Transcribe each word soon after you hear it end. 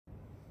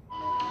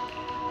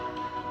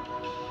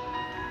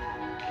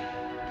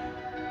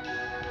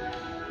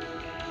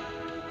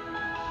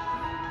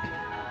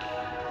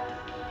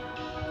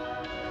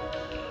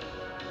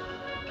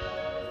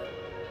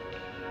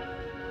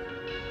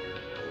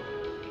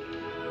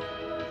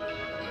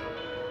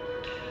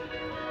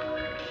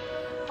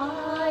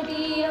I,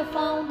 dear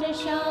Founder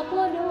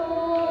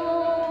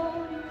Charbonnaux,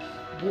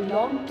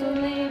 belong to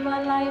live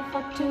a life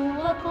up to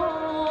a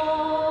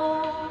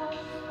call.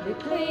 We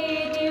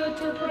plead you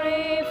to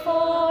pray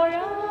for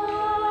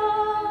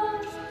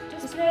us, to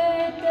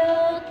spread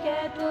the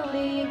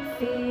Catholic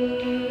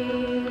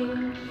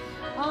faith.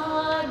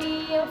 Ah,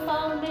 dear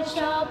Founder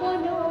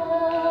Charbonnaux,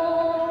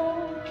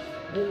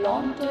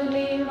 belong to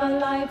live a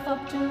life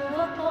up to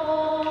a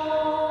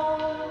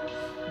call.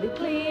 We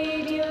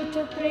plead you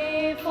to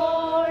pray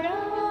for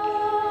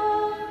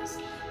us,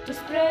 to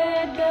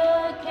spread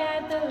the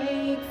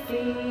Catholic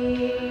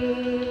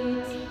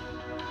faith.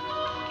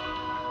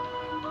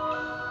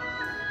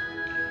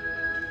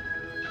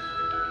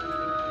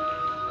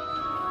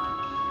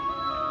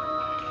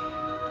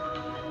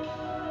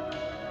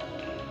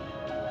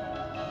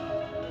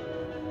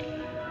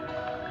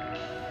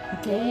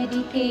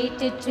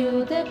 Dedicated to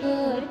the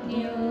good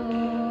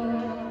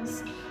news,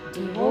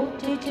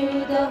 devoted to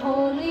the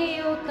Holy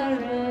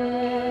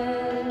Eucharist,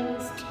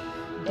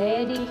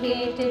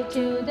 dedicated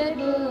to the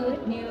good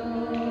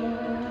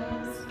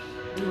news,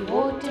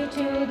 devoted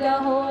to the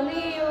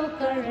Holy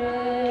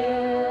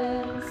Eucharist.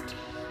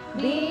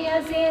 Be a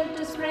zeal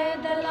to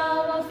spread the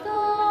love of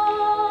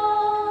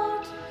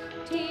God,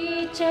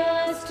 teach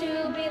us to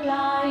be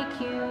like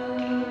you.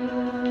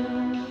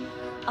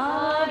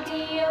 Our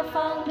dear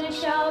Founder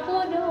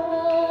Charbonnaux,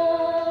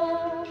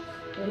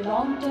 we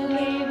long to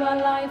live a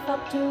life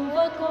up to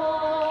a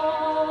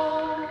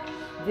call.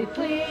 We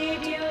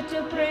plead you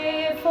to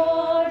pray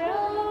for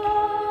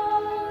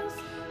us,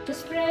 to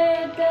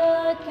spread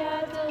the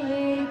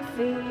Catholic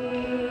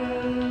faith.